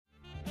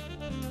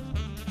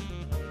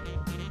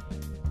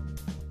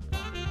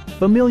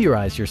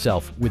Familiarize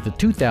yourself with the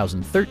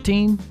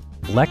 2013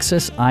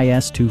 Lexus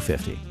IS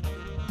 250.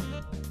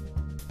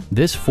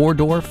 This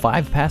four-door,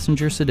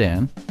 five-passenger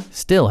sedan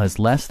still has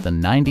less than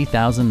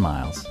 90,000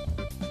 miles.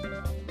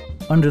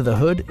 Under the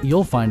hood,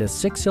 you'll find a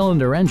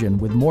six-cylinder engine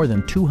with more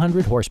than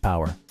 200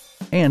 horsepower.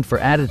 And for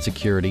added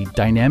security,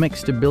 dynamic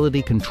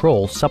stability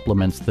control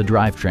supplements the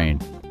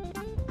drivetrain.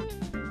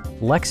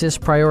 Lexus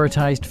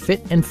prioritized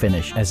fit and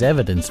finish as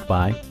evidenced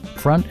by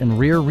front and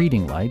rear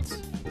reading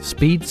lights,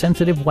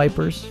 speed-sensitive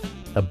wipers,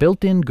 a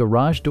built-in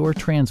garage door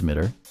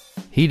transmitter,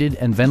 heated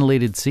and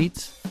ventilated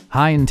seats,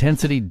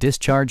 high-intensity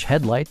discharge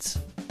headlights,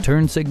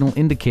 turn signal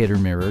indicator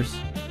mirrors,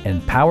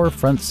 and power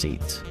front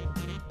seats.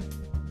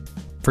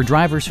 For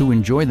drivers who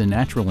enjoy the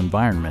natural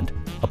environment,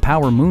 a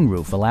power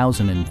moonroof allows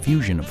an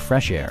infusion of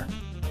fresh air.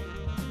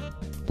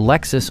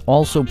 Lexus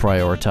also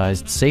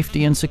prioritized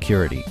safety and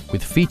security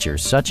with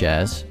features such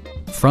as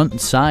front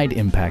and side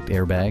impact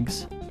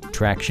airbags,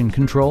 traction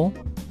control,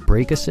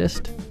 brake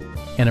assist,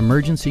 an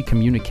emergency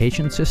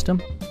communication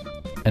system,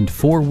 and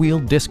four-wheel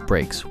disc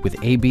brakes with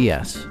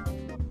ABS.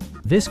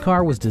 This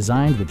car was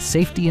designed with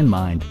safety in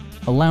mind,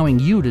 allowing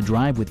you to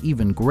drive with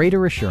even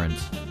greater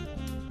assurance.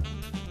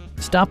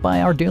 Stop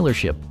by our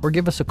dealership or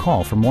give us a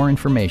call for more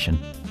information.